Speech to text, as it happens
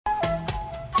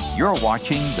You're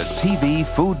watching the TV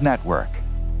Food Network.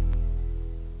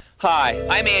 Hi,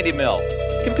 I'm Andy Mill.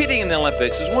 Competing in the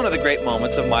Olympics is one of the great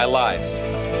moments of my life.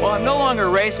 While I'm no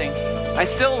longer racing, I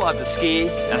still love to ski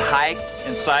and hike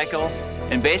and cycle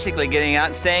and basically getting out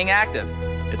and staying active.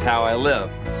 It's how I live.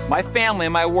 My family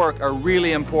and my work are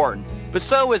really important, but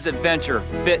so is adventure,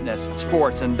 fitness,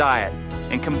 sports, and diet.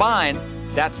 And combined,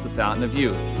 that's the fountain of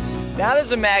youth. Now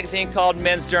there's a magazine called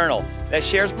Men's Journal that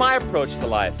shares my approach to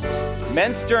life.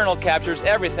 Men's Journal captures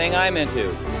everything I'm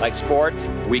into, like sports,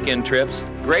 weekend trips,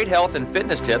 great health and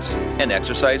fitness tips, and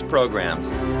exercise programs.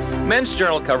 Men's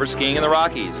Journal covers skiing in the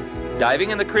Rockies,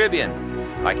 diving in the Caribbean,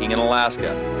 hiking in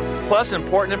Alaska, plus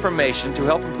important information to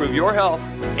help improve your health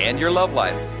and your love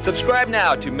life. Subscribe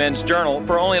now to Men's Journal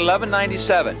for only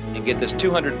 $11.97 and get this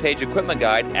 200-page equipment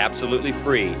guide absolutely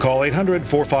free. Call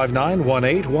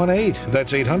 800-459-1818.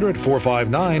 That's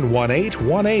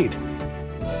 800-459-1818.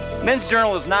 Men's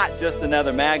Journal is not just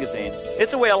another magazine.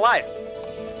 It's a way of life.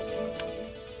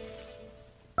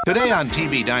 Today on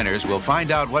TV Diners, we'll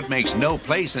find out what makes No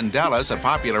Place in Dallas a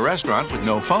popular restaurant with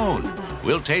no phone.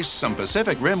 We'll taste some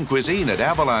Pacific Rim cuisine at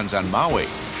Avalon's on Maui.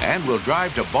 And we'll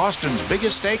drive to Boston's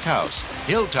biggest steakhouse,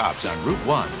 Hilltops on Route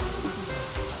 1.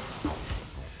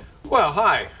 Well,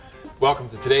 hi. Welcome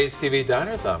to today's TV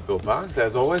Diners. I'm Bill Boggs.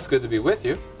 As always, good to be with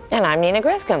you. And I'm Nina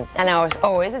Griscom. And as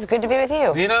always, it's good to be with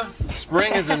you. Nina,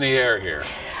 spring is in the air here.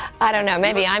 I don't know.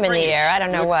 Maybe I'm in the air. I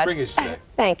don't know what. Springish today.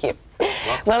 Thank you.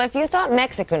 Well, if you thought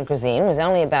Mexican cuisine was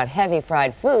only about heavy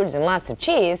fried foods and lots of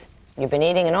cheese, you've been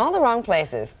eating in all the wrong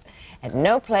places. At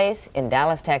No Place in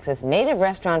Dallas, Texas, native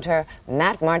restaurateur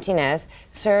Matt Martinez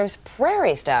serves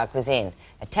prairie-style cuisine,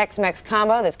 a Tex-Mex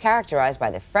combo that's characterized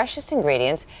by the freshest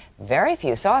ingredients, very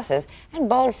few sauces, and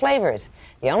bold flavors.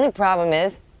 The only problem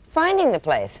is finding the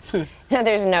place.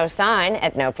 There's no sign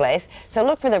at No Place, so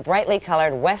look for the brightly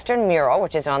colored Western mural,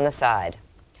 which is on the side.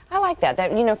 I like that.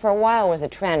 That, you know, for a while was a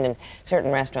trend in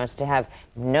certain restaurants to have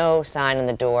no sign on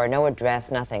the door, no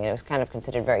address, nothing. It was kind of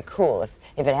considered very cool if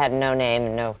it had no name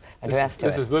and no address to it.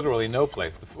 This is literally No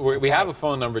Place. We have a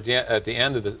phone number at the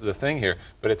end of the thing here,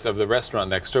 but it's of the restaurant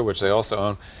next door, which they also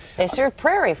own. They serve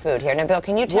prairie food here. Now, Bill,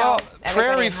 can you tell Well,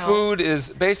 prairie food is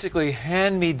basically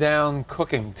hand-me-down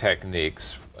cooking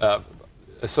techniques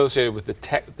associated with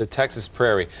the Texas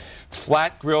prairie.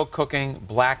 Flat grill cooking,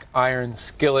 black iron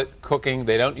skillet cooking.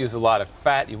 They don't use a lot of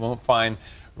fat. You won't find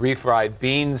refried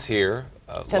beans here.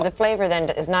 So the flavor then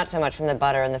is not so much from the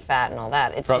butter and the fat and all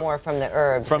that. It's more from the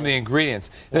herbs. From the ingredients.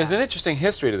 Yeah. There's an interesting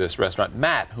history to this restaurant.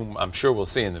 Matt, whom I'm sure we'll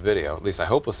see in the video, at least I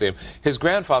hope we'll see him, his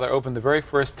grandfather opened the very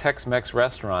first Tex-Mex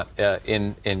restaurant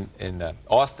in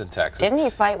Austin, Texas. Didn't he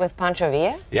fight with Pancho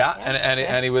Villa? Yeah,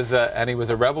 and he was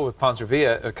a rebel with Pancho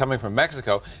Villa coming from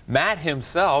Mexico. Matt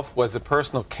himself was a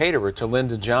personal caterer to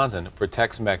Lyndon Johnson for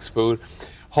Tex-Mex food.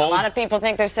 A lot of people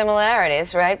think there's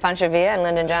similarities, right? Pancho Villa and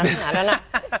Lyndon Johnson. I don't know.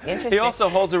 Interesting. He also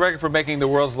holds a record for making the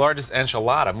world's largest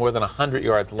enchilada, more than 100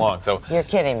 yards long. So you're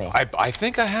kidding me. I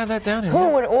think I have that down here. Who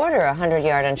would order a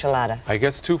 100-yard enchilada? I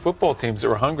guess 2 football teams that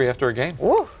were hungry after a game.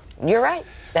 Woo, you're right.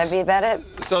 That'd be about it.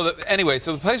 So anyway,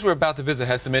 the place we're about to visit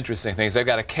has some interesting things. They've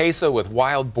got a queso with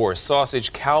wild boar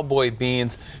sausage, cowboy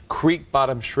beans, creek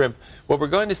bottom shrimp. What we're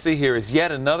going to see here is yet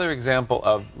another example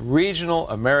of regional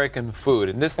American food.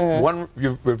 And this one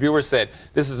reviewer said,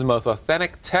 this is the most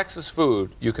authentic Texas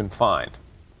food you can find.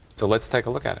 So let's take a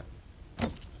look at it.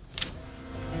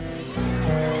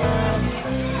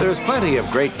 There's plenty of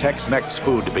great Tex-Mex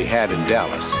food to be had in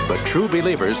Dallas, but true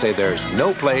believers say there's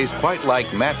no place quite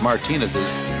like Matt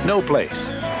Martinez's No Place.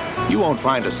 You won't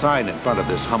find a sign in front of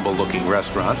this humble-looking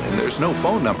restaurant, and there's no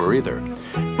phone number either.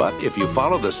 But if you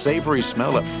follow the savory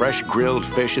smell of fresh grilled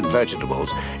fish and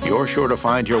vegetables, you're sure to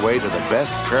find your way to the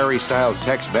best prairie-style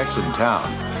Tex-Mex in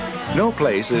town. No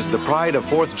Place is the pride of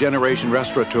 4th-generation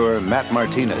restaurateur Matt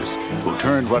Martinez, who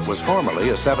turned what was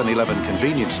formerly a 7-Eleven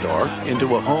convenience store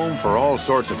into a home for all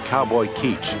sorts of cowboy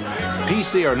kitsch.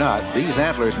 PC or not, these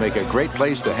antlers make a great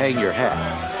place to hang your hat.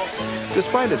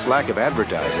 Despite its lack of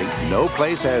advertising, No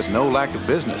Place has no lack of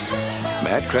business.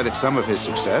 Matt credits some of his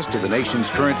success to the nation's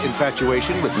current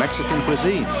infatuation with Mexican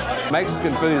cuisine.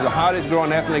 Mexican food is the hottest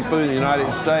growing ethnic food in the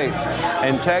United States,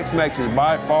 and Tex-Mex is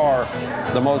by far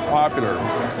the most popular.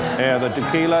 The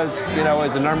tequila, you know,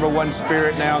 is the #1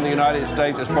 spirit now in the United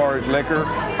States as far as liquor.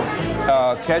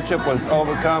 Ketchup was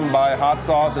overcome by hot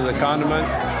sauce as a condiment.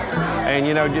 And,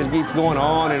 you know, it just keeps going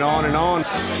on and on and on.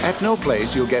 At No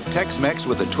Place, you'll get Tex-Mex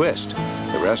with a twist.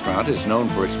 The restaurant is known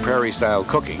for its prairie-style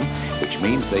cooking, which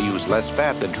means they use less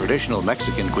fat than traditional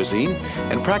Mexican cuisine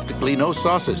and practically no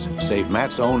sauces, save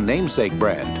Matt's own namesake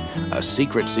brand, a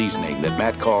secret seasoning that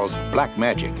Matt calls Black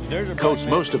Magic. Coats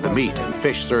most of the meat and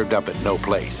fish served up at No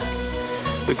Place.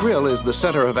 The grill is the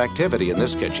center of activity in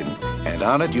this kitchen, and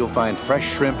on it you'll find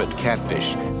fresh shrimp and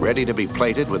catfish, ready to be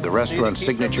plated with the restaurant's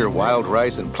signature wild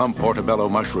rice and plum portobello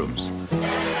mushrooms.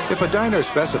 If a diner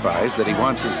specifies that he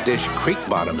wants his dish creek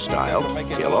bottom style,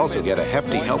 he'll also get a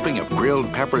hefty helping of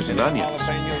grilled peppers and onions.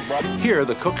 Here,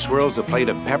 the cook swirls a plate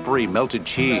of peppery melted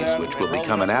cheese, which will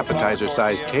become an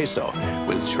appetizer-sized queso,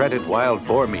 with shredded wild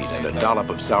boar meat and a dollop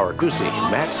of sour goosey.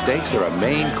 Matt steaks are a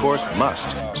main course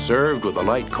must, served with a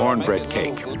light cornbread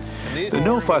cake. The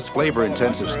no-fuss,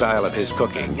 flavor-intensive style of his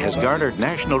cooking has garnered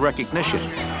national recognition.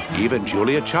 Even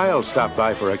Julia Childs stopped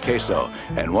by for a queso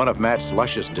and one of Matt's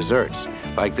luscious desserts,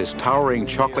 like this towering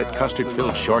chocolate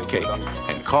custard-filled shortcake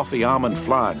and coffee almond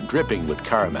flan dripping with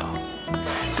caramel.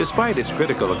 Despite its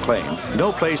critical acclaim,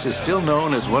 No Place is still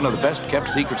known as one of the best-kept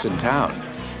secrets in town.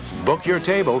 Book your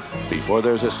table before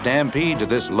there's a stampede to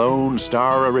this Lone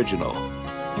Star original.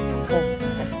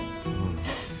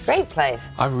 Great place.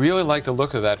 I really like the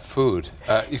look of that food.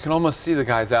 You can almost see the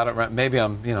guys out around. Maybe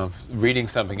I'm, reading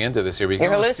something into this here. But you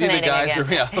can almost see the guys.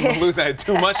 Again. I'm hallucinating.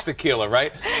 Too much tequila,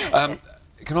 right?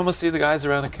 You can almost see the guys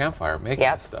around the campfire making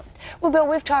this stuff. Well, Bill,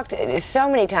 we've talked so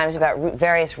many times about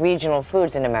various regional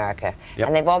foods in America,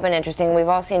 and they've all been interesting. We've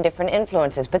all seen different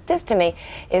influences, but this, to me,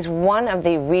 is one of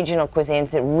the regional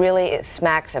cuisines that really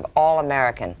smacks of all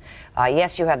American.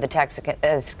 Yes, you have the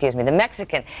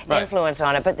Mexican influence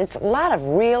on it, but it's a lot of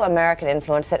real American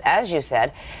influence that, as you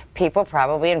said, people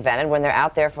probably invented when they're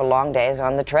out there for long days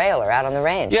on the trail or out on the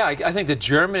range. Yeah, I think the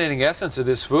germinating essence of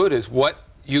this food is what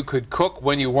you could cook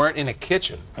when you weren't in a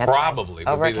kitchen. That's probably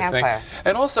right. would be the campfire. thing.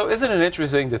 And also, isn't it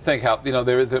interesting to think how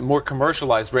there is a more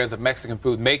commercialized brands of Mexican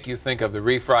food make you think of the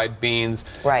refried beans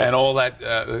and all that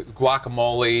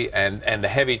guacamole and the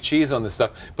heavy cheese on the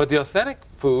stuff, but the authentic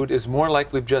food is more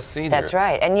like we've just seen That's here.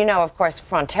 right. And of course,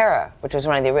 Frontera, which was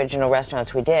one of the original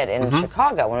restaurants we did in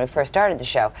Chicago when we first started the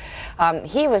show,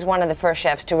 he was one of the first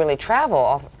chefs to really travel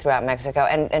all throughout Mexico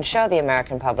and show the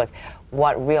American public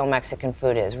what real Mexican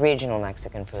food is, regional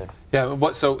Mexican food. Yeah,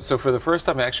 so for the first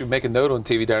time, I actually make a note on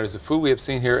TV Diners, the food we have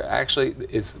seen here actually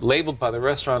is labeled by the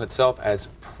restaurant itself as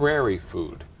prairie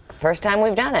food. First time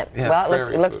we've done it. Yeah, well,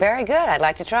 it looked very good. I'd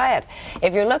like to try it.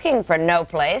 If you're looking for no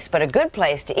place, but a good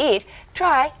place to eat,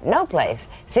 try No Place,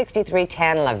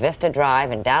 6310 La Vista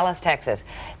Drive in Dallas, Texas.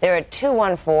 They're at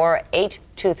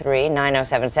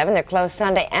 214-823-9077. They're closed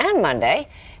Sunday and Monday,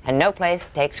 and No Place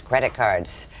takes credit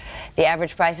cards. The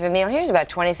average price of a meal here is about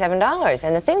 $27,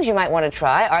 and the things you might want to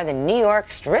try are the New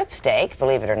York strip steak,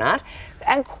 believe it or not,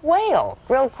 and quail,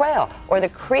 grilled quail, or the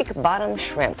creek bottom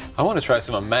shrimp. I want to try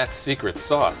some of Matt's secret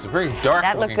sauce. A very dark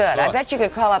That looked good. sauce. I bet you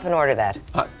could call up and order that.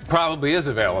 Probably is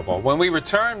available. When we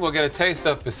return, we'll get a taste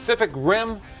of Pacific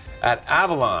Rim at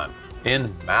Avalon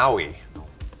in Maui.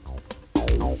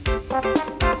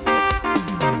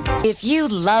 If you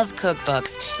love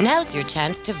cookbooks, now's your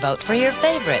chance to vote for your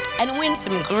favorite and win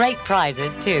some great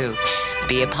prizes, too.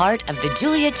 Be a part of the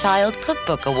Julia Child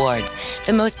Cookbook Awards,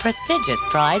 the most prestigious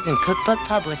prize in cookbook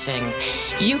publishing.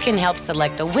 You can help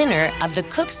select the winner of the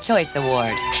Cook's Choice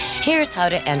Award. Here's how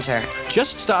to enter.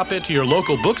 Just stop into your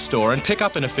local bookstore and pick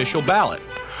up an official ballot.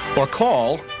 Or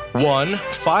call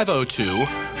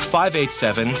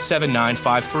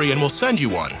 1-502-587-7953 and we'll send you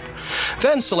one.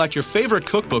 Then select your favorite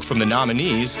cookbook from the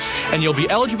nominees, and you'll be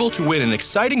eligible to win an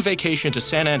exciting vacation to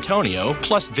San Antonio,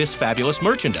 plus this fabulous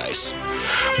merchandise.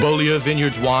 Bolia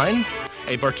Vineyards wine,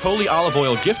 a Bartoli olive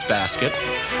oil gift basket,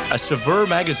 a Saveur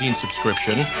magazine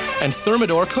subscription, and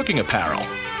Thermidor cooking apparel.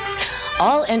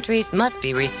 All entries must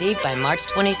be received by March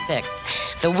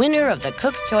 26th. The winner of the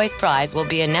Cook's Choice Prize will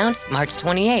be announced March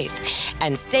 28th.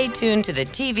 And stay tuned to the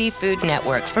TV Food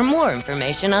Network for more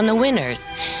information on the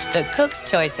winners. The Cook's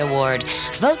Choice Award.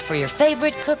 Vote for your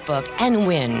favorite cookbook and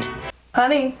win.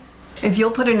 Honey, if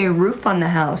you'll put a new roof on the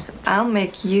house, I'll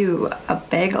make you a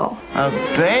bagel. A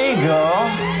bagel?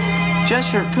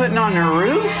 Just for putting on the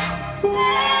roof?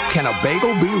 Can a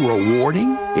bagel be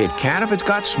rewarding? It can if it's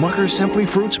got Smucker's Simply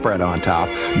Fruit Spread on top.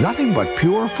 Nothing but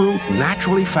pure fruit,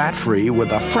 naturally fat-free,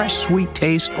 with a fresh, sweet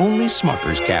taste only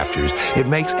Smucker's captures. It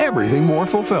makes everything more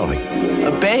fulfilling.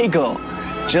 A bagel,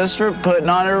 just for putting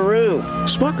on a roof.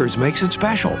 Smucker's makes it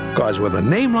special, because with a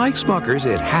name like Smucker's,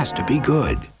 it has to be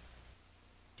good.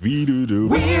 We're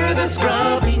the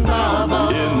scrubbing bubble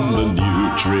in the new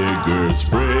Trigger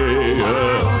sprayer.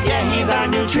 Oh, yeah, he's our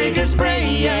new Trigger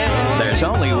sprayer. There's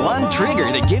only one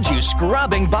trigger that gives you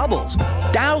scrubbing bubbles.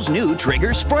 Dow's new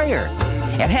Trigger sprayer.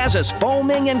 It has us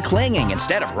foaming and clinging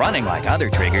instead of running like other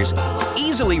triggers,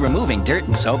 easily removing dirt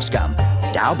and soap scum.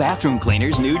 Dow Bathroom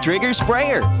Cleaner's new Trigger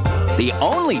sprayer. The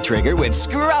only trigger with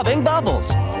scrubbing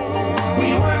bubbles.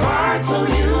 We work hard so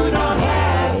you don't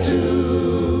have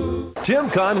to.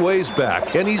 Tim Conway's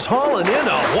back, and he's hauling in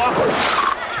a whopper.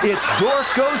 It's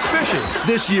Dorf Goes Fishing,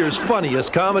 this year's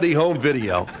funniest comedy home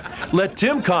video. Let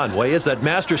Tim Conway, as that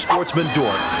master sportsman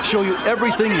Dorf, show you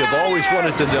everything you've always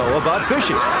wanted to know about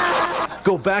fishing.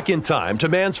 Go back in time to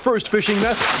man's first fishing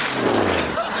method.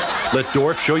 Let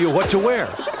Dorf show you what to wear,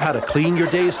 how to clean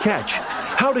your day's catch,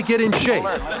 how to get in shape,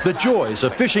 the joys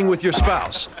of fishing with your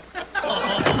spouse.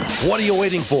 What are you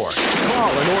waiting for?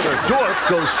 Call and order Dorf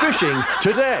Goes Fishing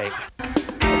today.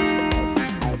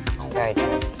 Very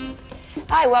good.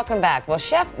 Hi, welcome back. Well,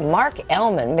 Chef Mark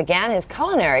Ellman began his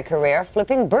culinary career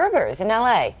flipping burgers in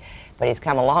L.A., but he's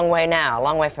come a long way now, a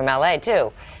long way from L.A.,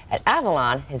 too. At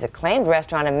Avalon, his acclaimed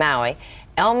restaurant in Maui,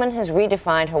 Ellman has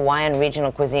redefined Hawaiian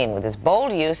regional cuisine with his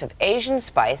bold use of Asian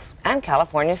spice and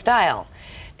California style.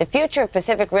 The future of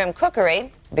Pacific Rim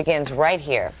cookery begins right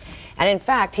here. And in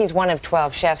fact, he's one of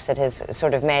 12 chefs that has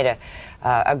sort of made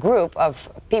a group of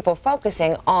people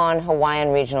focusing on Hawaiian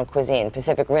regional cuisine,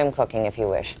 Pacific Rim cooking, if you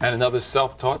wish. And another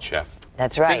self-taught chef.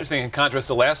 That's right. It's interesting in contrast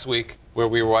to last week, where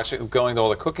we were going to all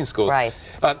the cooking schools. Right.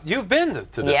 You've been to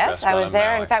this restaurant. Yes, I was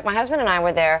there. Maui. In fact, my husband and I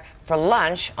were there for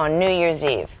lunch on New Year's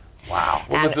Eve. Wow.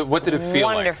 What did it feel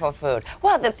like? Wonderful food.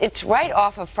 Well, it's right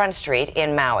off of Front Street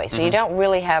in Maui, so you don't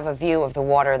really have a view of the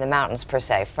water or the mountains, per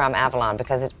se, from Avalon,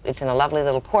 because it's in a lovely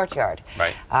little courtyard.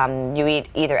 Right. You eat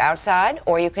either outside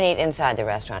or you can eat inside the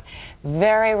restaurant.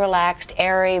 Very relaxed,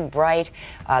 airy, bright.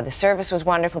 The service was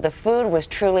wonderful. The food was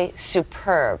truly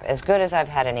superb, as good as I've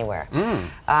had anywhere.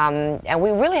 And we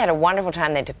really had a wonderful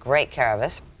time. They took great care of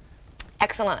us.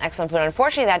 Excellent, excellent food.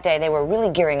 Unfortunately, that day, they were really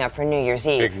gearing up for New Year's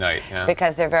Eve. Big night, yeah.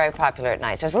 Because they're very popular at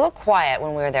night. So it was a little quiet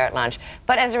when we were there at lunch.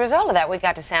 But as a result of that, we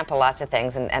got to sample lots of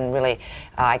things, and really,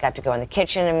 I got to go in the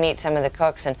kitchen and meet some of the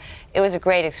cooks, and it was a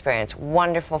great experience.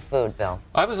 Wonderful food, Bill.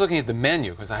 I was looking at the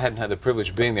menu, because I hadn't had the privilege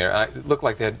of being there. It looked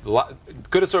like they had a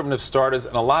good assortment of starters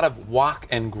and a lot of wok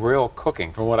and grill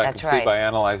cooking, from what I could see by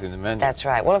analyzing the menu. That's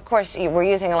right. Well, of course, we're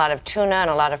using a lot of tuna and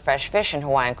a lot of fresh fish in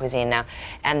Hawaiian cuisine now,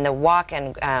 and the wok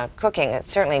and cooking,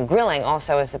 certainly grilling,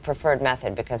 also is the preferred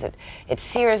method, because it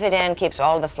sears it in, keeps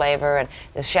all of the flavor, and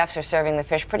the chefs are serving the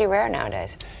fish pretty rare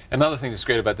nowadays. Another thing that's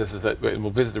great about this is that, and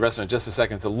we'll visit the restaurant in just a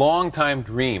second, it's a long-time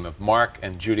dream of Mark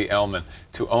and Judy Ellman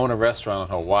to own a restaurant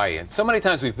in Hawaii. And so many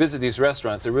times we visit these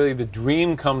restaurants, they're really the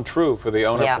dream come true for the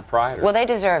owner-proprietors. Well, they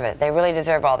deserve it. They really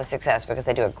deserve all the success, because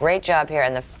they do a great job here,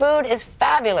 and the food is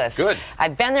fabulous. Good.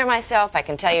 I've been there myself. I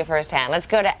can tell you firsthand. Let's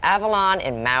go to Avalon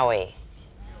in Maui.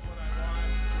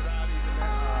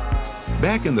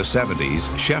 Back in the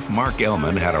 70s, Chef Mark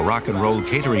Ellman had a rock and roll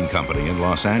catering company in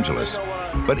Los Angeles.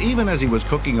 But even as he was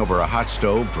cooking over a hot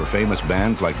stove for famous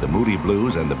bands like the Moody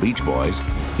Blues and the Beach Boys,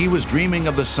 he was dreaming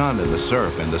of the sun and the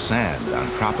surf and the sand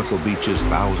on tropical beaches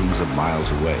thousands of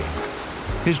miles away.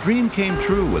 His dream came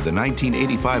true with the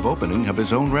 1985 opening of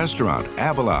his own restaurant,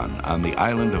 Avalon, on the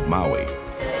island of Maui.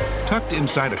 Tucked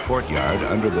inside a courtyard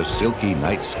under the silky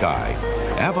night sky,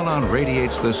 Avalon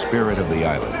radiates the spirit of the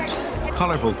islands.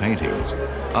 Colorful paintings,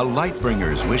 a light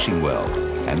bringer's wishing well,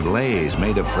 and leis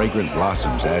made of fragrant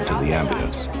blossoms add to the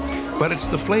ambience. But it's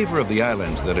the flavor of the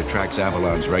islands that attracts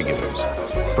Avalon's regulars.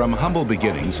 From humble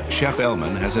beginnings, Chef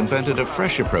Ellman has invented a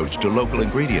fresh approach to local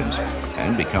ingredients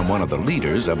and become one of the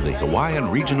leaders of the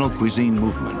Hawaiian regional cuisine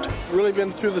movement. Really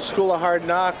been through the school of hard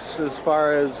knocks as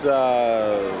far as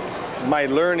my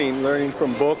learning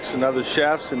from books and other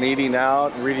chefs and eating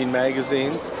out and reading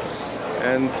magazines.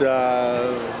 And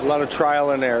a lot of trial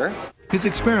and error. His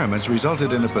experiments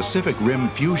resulted in a Pacific Rim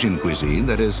fusion cuisine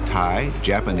that is Thai,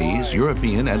 Japanese,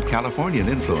 European, and Californian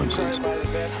influences.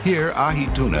 Here, ahi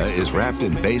tuna is wrapped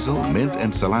in basil, mint,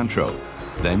 and cilantro,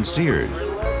 then seared,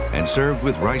 and served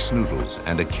with rice noodles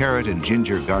and a carrot and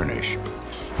ginger garnish.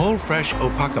 Whole fresh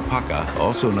opakapaka,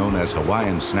 also known as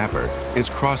Hawaiian snapper, is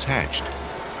cross-hatched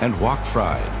and wok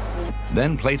fried,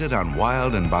 then plated on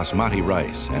wild and basmati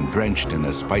rice and drenched in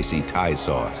a spicy Thai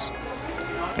sauce.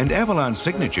 And Avalon's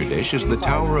signature dish is the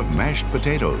tower of mashed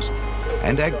potatoes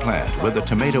and eggplant with a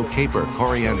tomato caper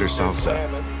coriander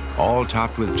salsa, all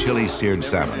topped with chili seared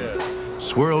salmon.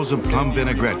 Swirls of plum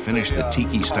vinaigrette finish the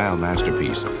tiki-style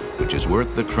masterpiece, which is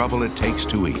worth the trouble it takes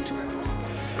to eat.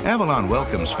 Avalon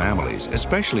welcomes families,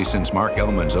 especially since Mark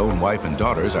Ellman's own wife and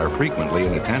daughters are frequently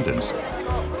in attendance.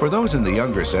 For those in the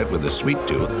younger set with a sweet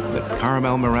tooth, the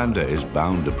Caramel Miranda is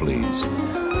bound to please.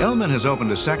 Ellman has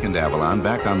opened a second Avalon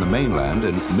back on the mainland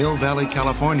in Mill Valley,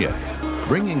 California.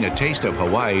 Bringing a taste of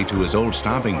Hawaii to his old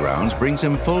stomping grounds brings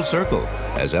him full circle.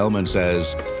 As Ellman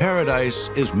says, paradise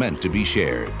is meant to be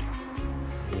shared.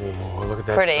 Oh, look at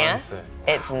that Pretty, sunset. Huh?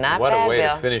 It's not what bad, a way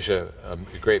Bill. to finish a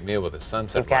great meal with a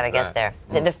sunset. You've got to get there.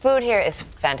 The food here is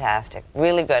fantastic,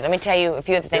 really good. Let me tell you a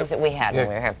few of the things that we had when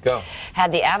we were here. Go.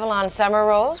 Had the Avalon summer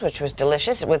rolls, which was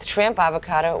delicious, with shrimp,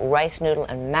 avocado, rice noodle,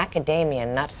 and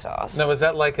macadamia nut sauce. Now, is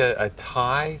that like a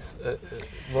Thai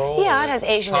roll? Yeah, it has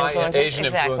Asian influences. Asian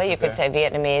exactly. You could say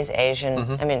Vietnamese,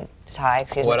 Asian, I mean, Thai,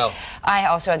 excuse me. What else? I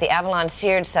also had the Avalon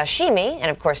seared sashimi, and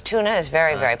of course tuna is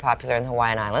very, very popular in the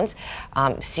Hawaiian Islands.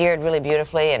 Seared really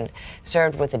beautifully and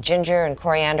served with the ginger and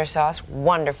coriander sauce.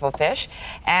 Wonderful fish.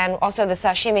 And also the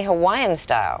sashimi Hawaiian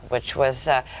style, which was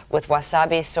with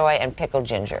wasabi, soy, and pickled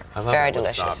ginger. I love very that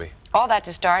delicious. wasabi. All that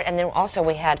to start, and then also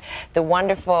we had the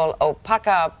wonderful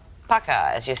opaka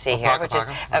paka, as you see here, which is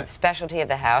a specialty of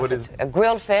the house. It's a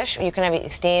grilled fish. You can have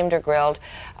it steamed or grilled.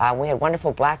 We had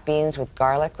wonderful black beans with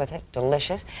garlic with it,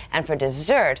 delicious. And for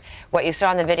dessert, what you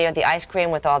saw in the video, the ice cream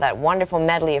with all that wonderful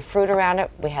medley of fruit around it,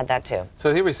 we had that too.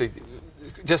 So here we see,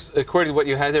 just according to what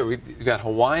you had there, we got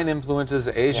Hawaiian influences,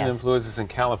 Asian influences, and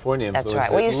California influences.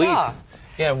 That's right. Well, you saw.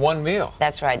 Yeah, one meal.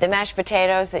 That's right. The mashed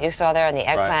potatoes that you saw there and the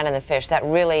eggplant and the fish, that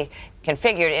really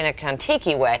configured in a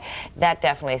Kontiki way, that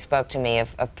definitely spoke to me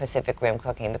of Pacific Rim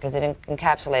cooking because it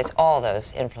encapsulates all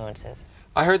those influences.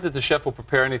 I heard that the chef will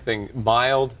prepare anything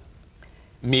mild,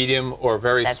 medium, or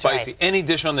very spicy. Right. Any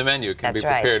dish on the menu can be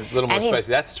prepared a little more spicy.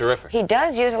 That's terrific. He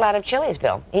does use a lot of chilies,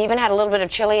 Bill. He even had a little bit of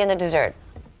chili in the dessert.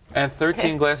 And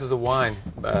 13 glasses of wine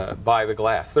by the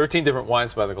glass. 13 different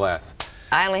wines by the glass.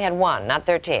 I only had one, not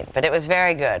 13, but it was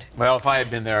very good. Well, if I had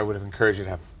been there, I would have encouraged you to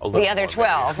have a little The other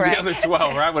 12, right? The other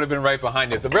 12, I would have been right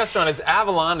behind you. The restaurant is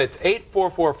Avalon. It's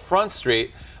 844 Front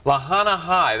Street, Lahana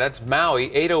High. That's Maui,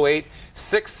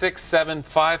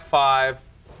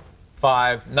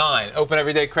 808-667-5559. Open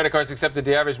every day. Credit cards accepted.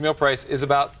 The average meal price is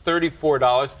about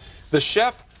 $34. The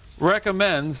chef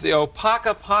recommends the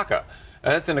opaka paka.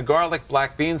 That's in a garlic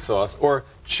black bean sauce, or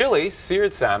chili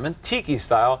seared salmon, tiki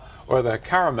style, or the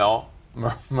caramel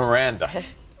Miranda.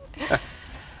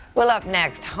 Well, up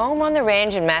next, home on the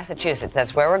range in Massachusetts.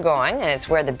 That's where we're going, and it's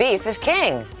where the beef is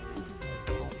king.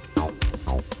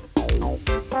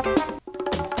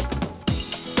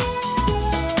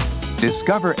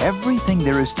 Discover everything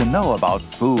there is to know about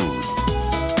food.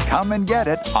 Come and get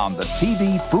it on the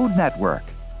TV Food Network.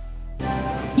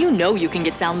 You know you can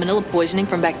get salmonella poisoning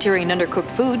from bacteria in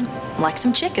undercooked food, like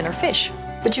some chicken or fish.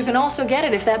 But you can also get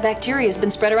it if that bacteria has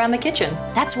been spread around the kitchen.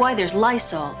 That's why there's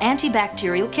Lysol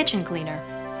antibacterial kitchen cleaner.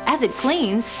 As it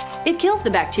cleans, it kills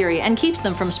the bacteria and keeps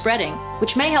them from spreading,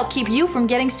 which may help keep you from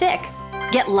getting sick.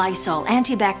 Get Lysol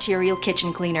antibacterial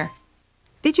kitchen cleaner.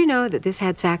 Did you know that this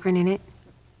had saccharin in it?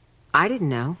 I didn't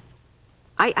know.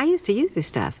 I used to use this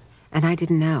stuff, and I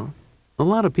didn't know. A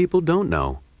lot of people don't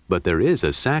know, but there is a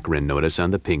saccharin notice on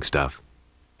the pink stuff.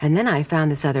 And then I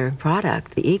found this other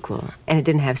product, the Equal, and it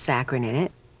didn't have saccharin in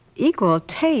it. Equal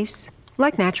tastes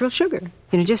like natural sugar.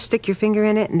 You know, just stick your finger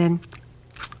in it and then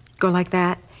go like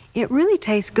that. It really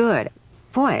tastes good.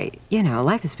 Boy, you know,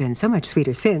 life has been so much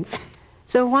sweeter since.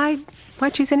 So why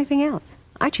choose anything else?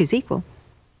 I choose Equal.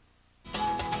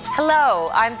 Hello,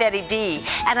 I'm Betty B,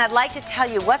 and I'd like to tell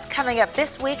you what's coming up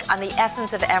this week on the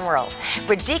Essence of Emerald.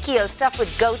 Radicchio stuffed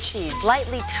with goat cheese,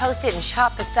 lightly toasted and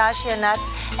chopped pistachio nuts,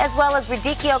 as well as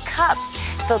radicchio cups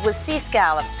filled with sea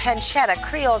scallops, pancetta,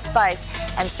 Creole spice,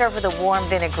 and served with a warm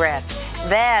vinaigrette.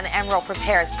 Then Emerald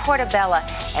prepares portobello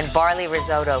and barley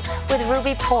risotto with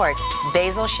ruby port,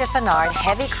 basil chiffonade,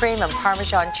 heavy cream, and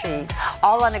Parmesan cheese,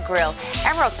 all on a grill.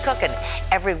 Emerald's cooking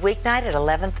every weeknight at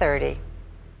 11:30.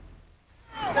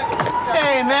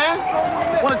 Hey, man.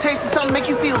 Want to taste of something make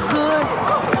you feel good?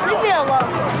 Leave me alone.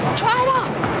 Try it out.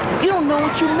 You don't know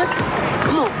what you're missing.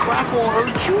 A little crack won't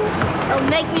hurt you. It'll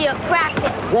make me a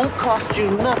crackhead. Won't cost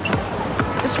you nothing.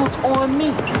 This one's on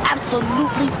me.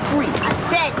 Absolutely free. I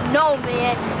said no,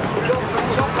 man.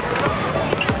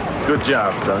 Good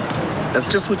job, son. That's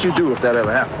just what you do if that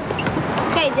ever happens.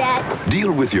 Okay, Dad.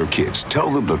 Deal with your kids. Tell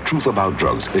them the truth about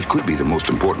drugs. It could be the most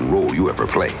important role you ever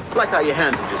play. Like how you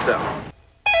handled yourself.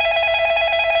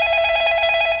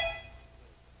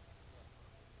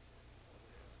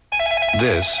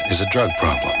 This is a drug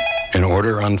problem. An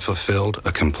order unfulfilled,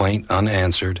 a complaint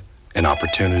unanswered, an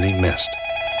opportunity missed.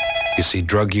 You see,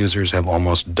 drug users have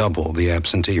almost double the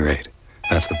absentee rate.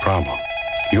 That's the problem.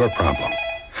 Your problem.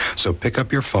 So pick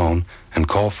up your phone and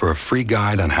call for a free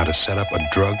guide on how to set up a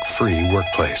drug-free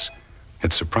workplace.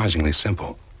 It's surprisingly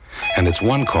simple. And it's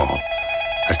one call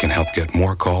that can help get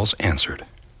more calls answered.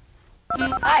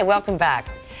 Hi, welcome back.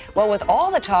 Well, with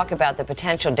all the talk about the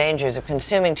potential dangers of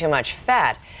consuming too much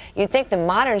fat, you'd think the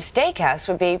modern steakhouse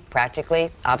would be practically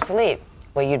obsolete.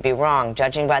 Well, you'd be wrong,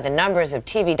 judging by the numbers of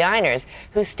TV diners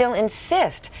who still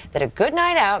insist that a good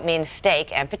night out means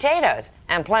steak and potatoes,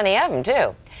 and plenty of them,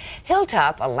 too.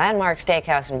 Hilltop, a landmark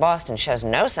steakhouse in Boston, shows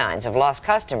no signs of lost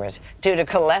customers due to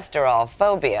cholesterol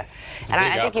phobia. And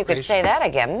I think you could say that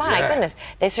again. My goodness,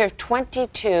 they serve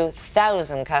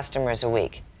 22,000 customers a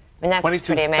week. I mean, that's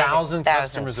pretty amazing. 22,000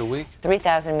 customers a week?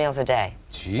 3,000 meals a day.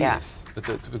 Jeez. Yeah. It's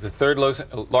the third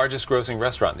largest grossing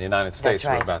restaurant in the United States. That's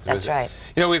right. We're about to That's visit. right.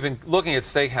 You know, we've been looking at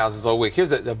steakhouses all week.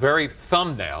 Here's a very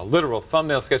thumbnail, literal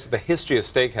thumbnail sketch of the history of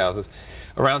steakhouses.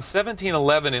 Around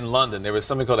 1711 in London, there was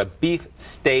something called a beef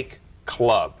steak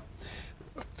club.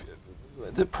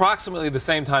 Approximately the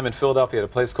same time in Philadelphia, at a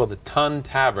place called the Tun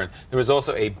Tavern, there was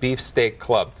also a beef steak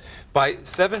club. By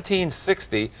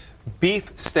 1760,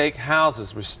 beef steak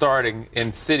houses were starting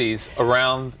in cities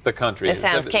around the country. This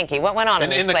sounds kinky. What went on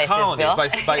in these places, colonies, Bill? by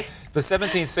the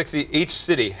 1760, each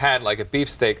city had like a beef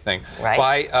steak thing. Right.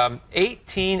 By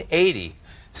 1880,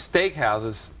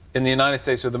 steakhouses in the United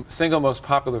States are the single most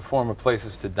popular form of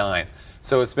places to dine.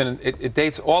 So it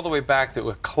dates all the way back to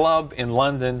a club in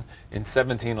London in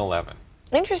 1711.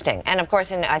 Interesting. And of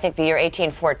course, in I think the year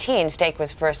 1814, steak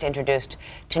was first introduced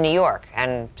to New York,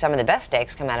 and some of the best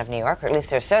steaks come out of New York, or at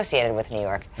least they're associated with New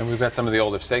York. And we've got some of the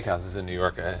older steakhouses in New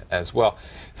York as well.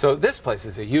 So this place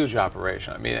is a huge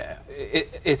operation. I mean,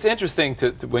 it's interesting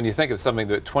to when you think of something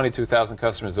that 22,000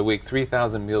 customers a week,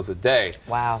 3,000 meals a day.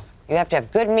 Wow. You have to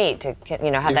have good meat to,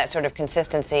 have that sort of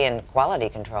consistency and quality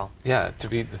control. Yeah, to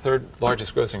be the third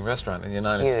largest grossing restaurant in the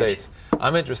United Huge. States.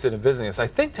 I'm interested in visiting this. I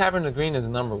think Tavern de Green is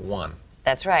 #1.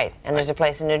 That's right. And there's a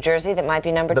place in New Jersey that might be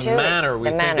 #2. The Manor,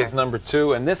 we think, is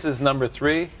 #2, and this is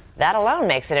 #3. That alone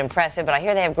makes it impressive, but I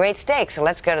hear they have great steaks, so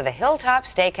let's go to the Hilltop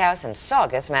Steakhouse in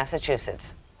Saugus,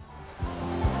 Massachusetts.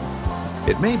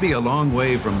 It may be a long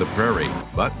way from the prairie,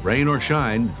 but rain or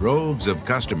shine, droves of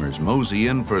customers mosey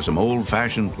in for some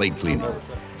old-fashioned plate cleaning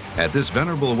at this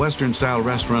venerable Western-style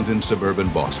restaurant in suburban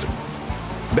Boston.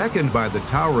 Beckoned by the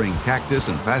towering cactus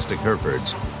and plastic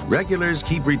Herefords, regulars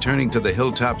keep returning to the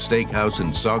Hilltop Steakhouse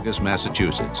in Saugus,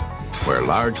 Massachusetts, where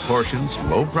large portions,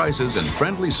 low prices, and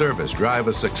friendly service drive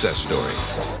a success story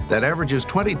that averages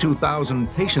 22,000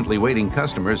 patiently waiting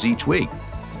customers each week.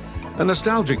 A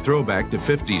nostalgic throwback to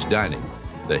 50s dining,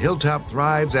 the Hilltop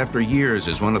thrives after years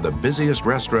as one of the busiest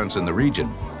restaurants in the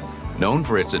region. Known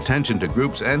for its attention to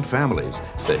groups and families,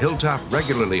 the Hilltop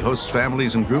regularly hosts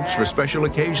families and groups for special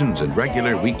occasions and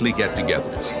regular weekly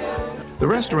get-togethers. The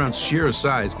restaurant's sheer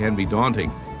size can be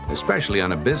daunting, especially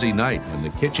on a busy night when the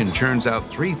kitchen churns out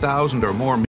 3,000 or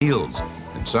more meals,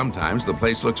 and sometimes the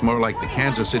place looks more like the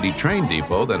Kansas City train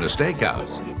depot than a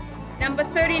steakhouse. Number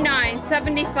 39,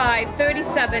 75,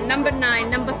 37, number 9,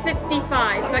 number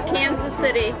 55 for Kansas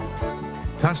City.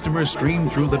 Customers stream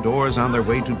through the doors on their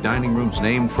way to dining rooms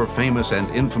named for famous and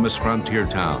infamous frontier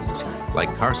towns,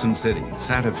 like Carson City,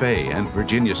 Santa Fe, and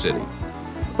Virginia City.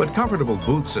 But comfortable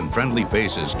booths and friendly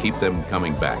faces keep them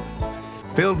coming back.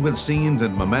 Filled with scenes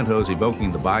and mementos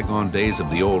evoking the bygone days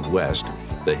of the Old West,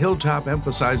 the Hilltop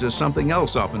emphasizes something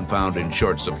else often found in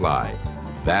short supply: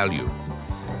 value.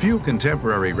 Few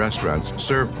contemporary restaurants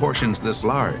serve portions this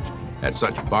large at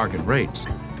such bargain rates.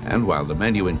 And while the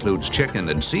menu includes chicken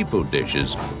and seafood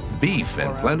dishes, beef,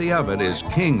 and plenty of it, is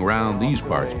king round these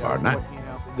parts, partner.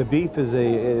 The beef is,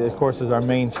 of course, our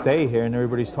mainstay here, and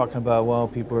everybody's talking about, well,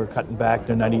 people are cutting back,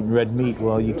 they're not eating red meat.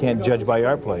 Well, you can't judge by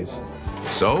our place.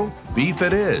 So, beef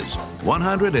it is.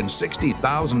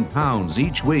 160,000 pounds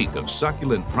each week of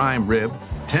succulent prime rib,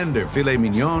 tender filet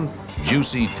mignon,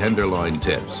 juicy tenderloin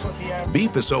tips.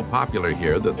 Beef is so popular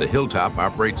here that the Hilltop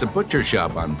operates a butcher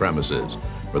shop on premises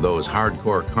for those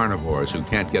hardcore carnivores who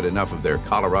can't get enough of their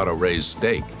Colorado-raised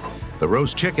steak. The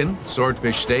roast chicken,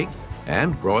 swordfish steak,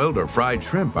 and broiled or fried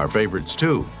shrimp are favorites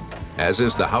too, as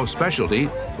is the house specialty,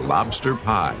 lobster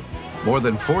pie. More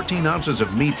than 14 ounces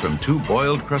of meat from 2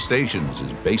 boiled crustaceans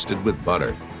is basted with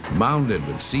butter, mounded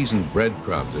with seasoned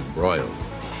breadcrumbs and broiled.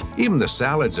 Even the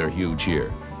salads are huge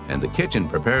here, and the kitchen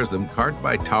prepares them cart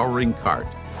by towering cart.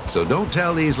 So don't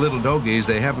tell these little doggies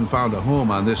they haven't found a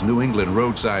home on this New England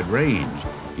roadside range,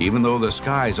 even though the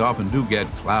skies often do get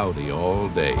cloudy all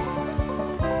day.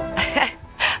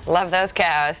 Love those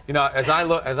cows. You know, as I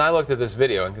looked at this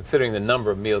video and considering the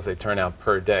number of meals they turn out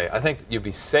per day, I think you'd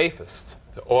be safest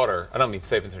to order. I don't mean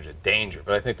safe in terms of danger,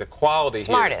 but I think the quality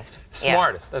smartest. Here...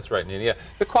 Smartest. Yeah. That's right, Nina. Yeah.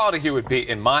 The quality here would be,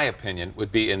 in my opinion,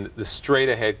 would be in the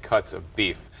straight-ahead cuts of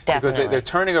beef. Definitely. Because they're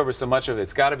turning over so much of it,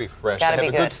 it's got to be fresh.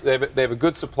 They have a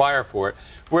good supplier for it,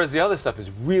 whereas the other stuff is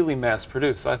really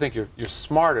mass-produced. So I think you're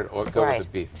smarter to go with the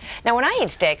beef. Now, when I eat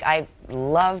steak, I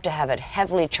love to have it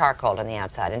heavily charcoaled on the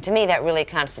outside, and to me, that really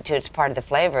constitutes part of the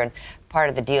flavor and part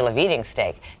of the deal of eating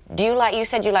steak. Do you like, you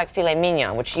said you like filet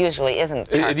mignon, which usually isn't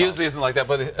charcoal. It usually isn't like that,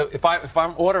 but if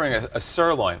I'm ordering a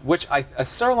sirloin, which a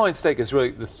sirloin steak is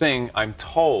really the thing I'm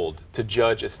told to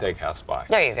judge a steakhouse by.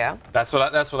 There you go. That's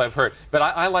what I've heard. But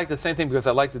I like the same thing because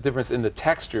I like the difference in the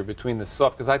texture between the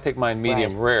soft, because I take mine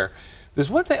medium rare.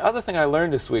 There's other thing I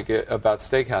learned this week about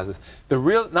steakhouses.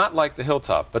 Not like the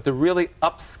Hilltop, but the really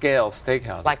upscale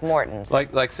steakhouses. Like Morton's.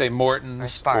 Like say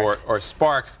Morton's or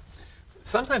Sparks.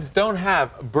 Sometimes don't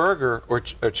have burger or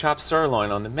chopped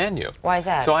sirloin on the menu. Why is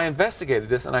that? So I investigated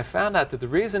this and I found out that the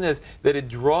reason is that it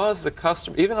draws the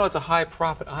customer, even though it's a high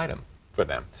profit item for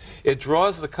them, it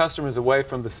draws the customers away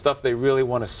from the stuff they really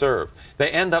want to serve. They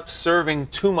end up serving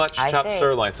too much chopped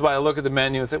sirloin. So I look at the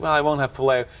menu and say, well, I won't have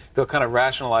filet. They'll kind of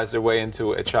rationalize their way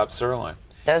into a chopped sirloin.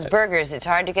 Those burgers, it's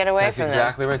hard to get away from them. That's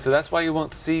exactly right. So that's why you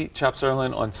won't see chopped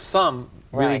sirloin on some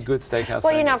really good steakhouse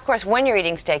Well, menus. you know, of course, when you're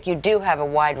eating steak, you do have a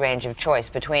wide range of choice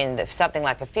between something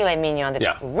like a filet mignon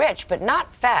that's rich, but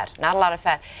not fat, not a lot of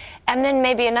fat, and then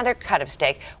maybe another cut of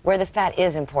steak where the fat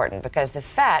is important, because the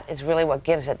fat is really what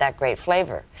gives it that great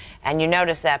flavor. And you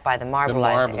notice that by the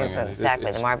marbling. Exactly,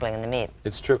 the marbling in the meat.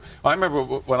 It's true. I remember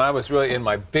when I was really in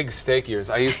my big steak years,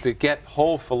 I used to get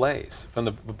whole fillets from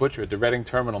the butcher at the Reading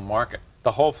Terminal Market,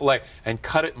 the whole fillet, and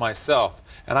cut it myself.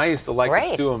 And I used to like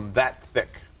to do them that thick.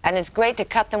 And it's great to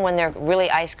cut them when they're really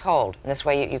ice cold. This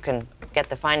way you can get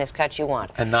the finest cut you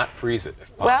want. And not freeze it,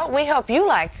 if Well, possible. we hope you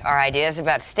like our ideas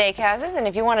about steakhouses, and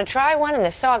if you want to try one in the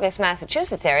Saugus,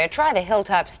 Massachusetts area, try the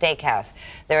Hilltop Steakhouse.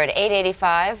 They're at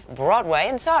 885 Broadway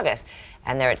in Saugus,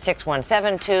 and they're at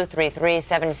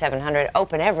 617-233-7700,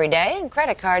 open every day, and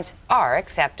credit cards are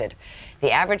accepted.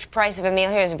 The average price of a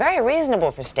meal here is very reasonable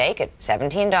for steak at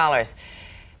 $17.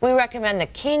 We recommend the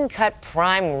King Cut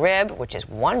Prime Rib, which is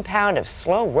 1 pound of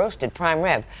slow roasted prime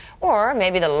rib, or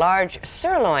maybe the large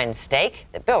sirloin steak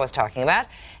that Bill was talking about.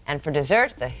 And for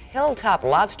dessert, the Hilltop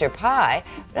Lobster Pie.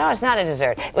 No, it's not a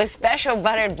dessert. With special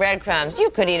buttered breadcrumbs. You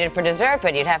could eat it for dessert,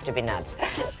 but you'd have to be nuts.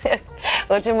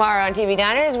 Well, tomorrow on TV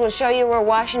Diners, we'll show you where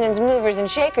Washington's movers and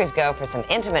shakers go for some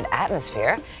intimate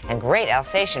atmosphere and great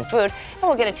Alsatian food. And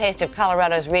we'll get a taste of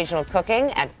Colorado's regional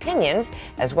cooking at Pinion's,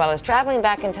 as well as traveling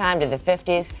back in time to the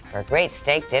 50s for a great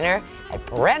steak dinner at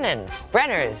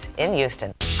Brenner's in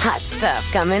Houston. Hot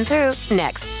stuff coming through.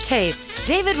 Next, taste.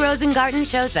 David Rosengarten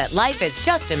shows that life is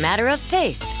just a matter of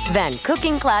taste. Then,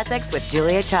 Cooking Classics with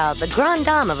Julia Child, the grande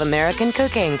dame of American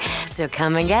cooking. So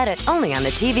come and get it, only on the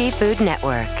TV Food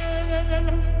Network.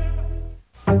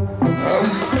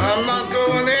 I'm not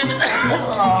going in.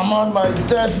 I'm on my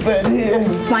deathbed here.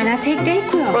 Why not take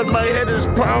Dayquil? But my head is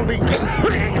pounding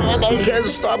and I can't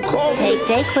stop coughing. Take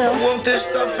Dayquil. Won't this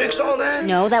stuff fix all that?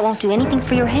 No, that won't do anything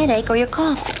for your headache or your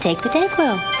cough. Take the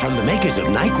Dayquil. From the makers of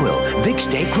NyQuil, Vicks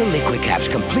Dayquil Liquid Caps,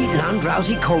 complete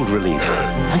non-drowsy cold relief.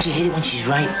 Don't you hate it when she's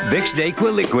right? Vicks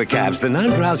Dayquil Liquid Caps, the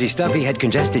non-drowsy, stuffy head,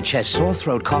 congested chest, sore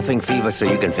throat, coughing, fever, so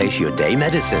you can face your day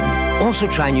medicine. Also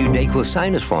try new Dayquil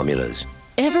sinus formulas.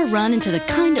 Ever run into the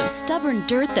kind of stubborn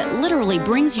dirt that literally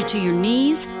brings you to your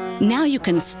knees? Now you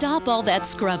can stop all that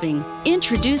scrubbing.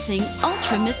 Introducing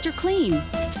Ultra Mr. Clean.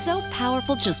 So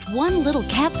powerful, just one little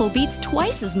capful beats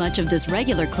twice as much of this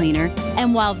regular cleaner.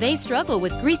 And while they struggle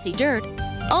with greasy dirt,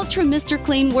 Ultra Mr.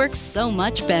 Clean works so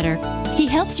much better. He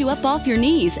helps you up off your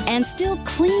knees and still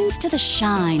cleans to the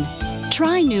shine.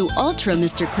 Try new Ultra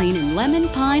Mr. Clean in Lemon,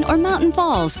 Pine, or Mountain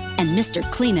Falls, and Mr.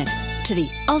 Clean it to the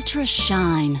Ultra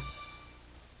Shine.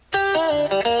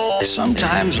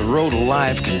 Sometimes the road of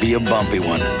life can be a bumpy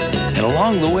one, and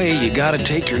along the way you gotta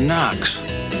take your knocks.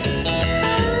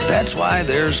 That's why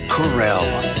there's Corelle.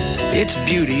 Its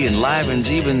beauty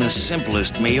enlivens even the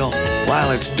simplest meal,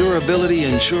 while its durability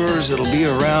ensures it'll be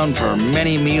around for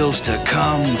many meals to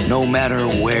come, no matter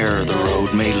where the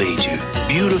road may lead you.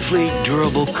 Beautifully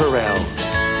durable Corelle,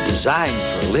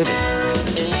 designed for living.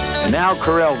 And now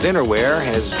Corelle Dinnerware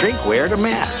has drinkware to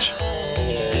match.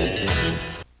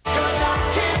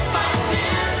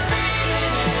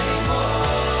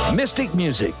 Mystic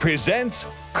Music presents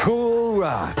Cool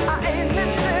Rock.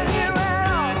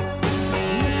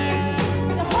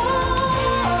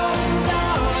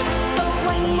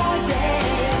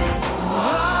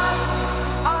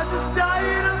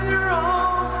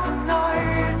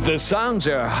 The songs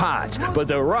are hot, but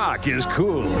the rock is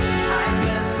cool.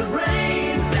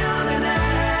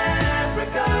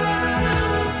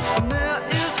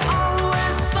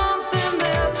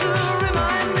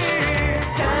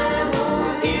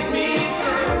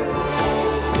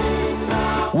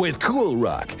 With Cool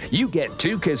Rock, you get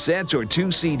 2 cassettes or 2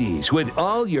 CDs with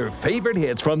all your favorite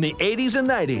hits from the 80s and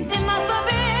 90s.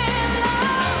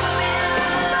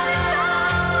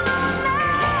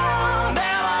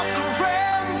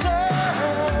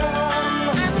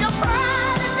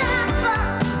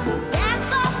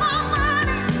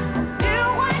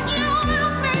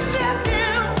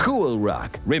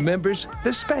 Rock remembers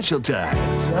the special times.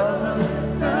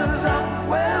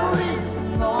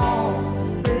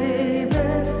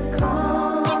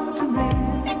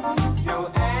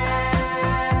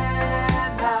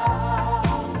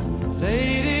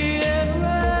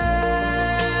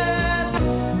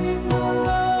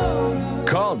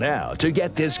 Call now to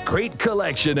get this great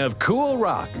collection of cool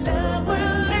rock.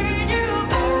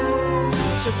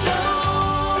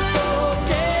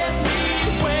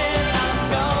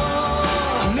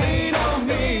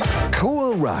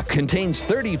 Cool Rock contains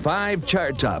 35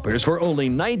 chart toppers for only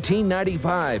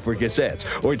 $19.95 for cassettes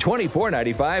or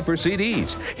 $24.95 for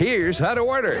CDs. Here's how to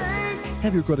order.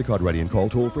 Have your credit card ready and call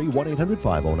toll-free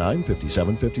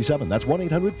 1-800-509-5757. That's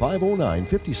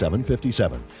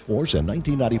 1-800-509-5757. Or send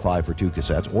 $19.95 for 2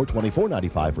 cassettes or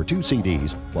 $24.95 for 2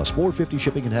 CDs, plus $4.50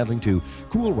 shipping and handling to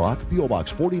Cool Rock, P.O.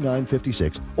 Box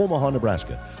 4956, Omaha,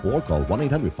 Nebraska. Or call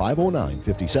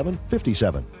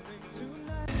 1-800-509-5757.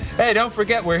 Hey, don't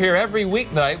forget, we're here every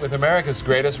weeknight with America's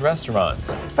greatest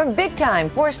restaurants. From big-time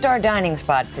 4-star dining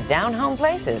spots to down-home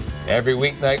places. Every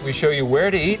weeknight we show you where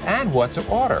to eat and what to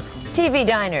order. TV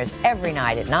Diners every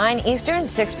night at 9 Eastern,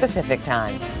 6 Pacific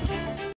time.